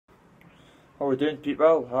How we doing,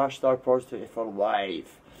 people? Hashtag positivity for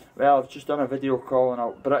life. Well, I've just done a video calling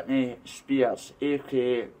out Britney Spears,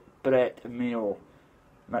 aka Brett Mayo,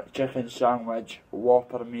 McChicken sandwich,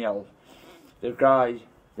 Whopper meal. The guy,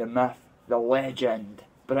 the myth, the legend,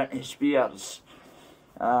 Britney Spears.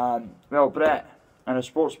 Well, Brett, in a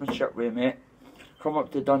sportsmanship way, mate, come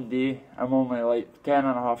up to Dundee. I'm only like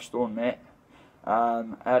 10.5 stone, mate.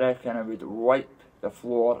 I reckon I would wipe the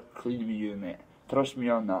floor clean with you, mate. Trust me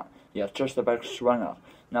on that. You're just a big swinger.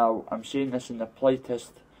 Now, I'm saying this in the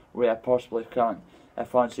politest way I possibly can. I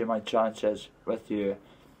fancy my chances with you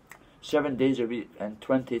 7 days a week and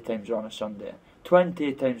 20 times on a Sunday.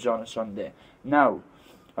 20 times on a Sunday. Now,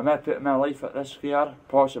 am I putting my life at risk here?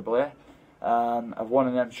 Possibly. If one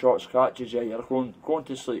of them shots catches you, you're going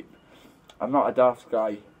to sleep. I'm not a daft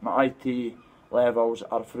guy. My IT levels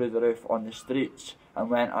are through the roof on the streets and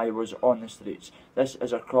when I was on the streets. This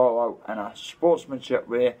is a call out in a sportsmanship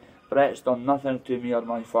way. Brett's done nothing to me or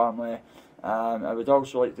my family. I would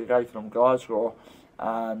also like the guy from Glasgow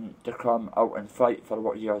to come out and fight for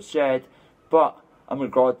what he has said, but I'm a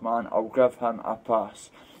God man, I'll give him a pass.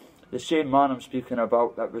 The same man I'm speaking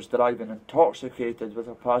about that was driving intoxicated with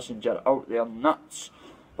a passenger out there nuts,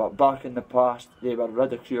 but back in the past they were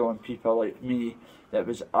ridiculing people like me that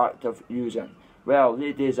was active using. Well,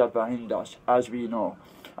 the days are behind us, as we know.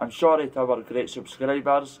 I'm sorry to our great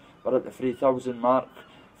subscribers, we're at the 3,000 mark.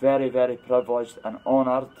 Very, very privileged and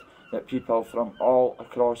honoured that people from all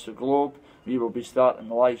across the globe, we will be starting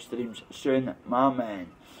the live streams soon, my men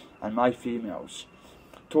and my females.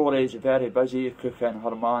 Tori's very busy cooking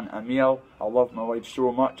her man a meal. I love my wife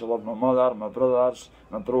so much, I love my mother, my brothers,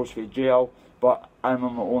 my bros for jail, but I'm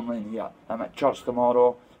on my own lane here. I'm at church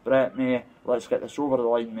tomorrow. Brett, mate, let's get this over the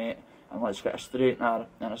line, mate, and let's get a straightener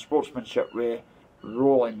in a sportsmanship way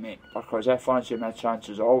rolling, mate, because I fancy my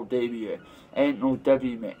chances all day with you. Ain't no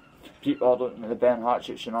divvy, mate. People are looking at the Ben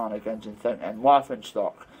Hatchet shenanigans and thinking laughing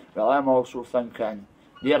stock. Well, I'm also thinking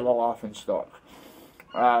they're the laughing stock.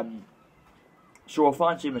 So I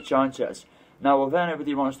fancy my chances. Now, if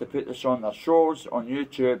anybody wants to put this on their shows, on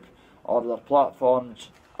YouTube, or their platforms,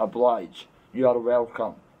 oblige. You are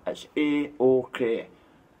welcome. It's A-OK.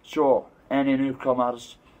 So, any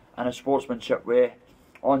newcomers in a sportsmanship way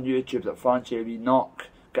on YouTube that fancy a wee knock,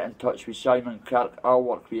 get in touch with Simon Kirk. I'll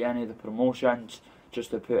work with any of the promotions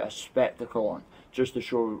just to put a spectacle on, just to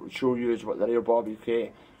show you what the real Bobby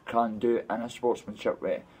K can do in a sportsmanship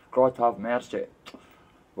way. God have mercy.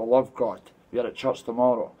 We love God. We're at church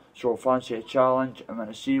tomorrow, so fancy a challenge, and when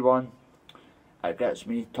I see one, it gets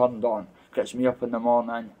me turned on, gets me up in the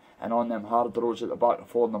morning and on them hard roads at the back of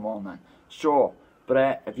 4 in the morning. So,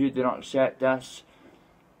 Brett, if you do not accept this,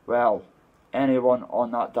 well, anyone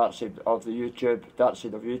on that dark side of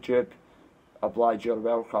YouTube, oblige, you're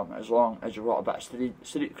welcome, as long as you've got a bit of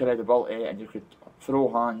street credibility and you could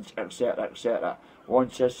throw hands, etc, etc.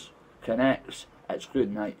 Once this connects, it's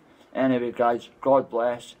good night. Anyway, guys, God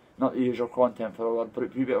bless. Not the usual content for our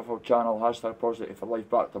beautiful channel, hashtag positivity for life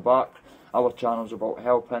back to back. Our channel's about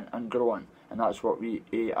helping and growing, and that's what we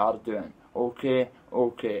are doing. Okay,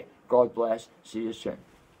 God bless, see you soon.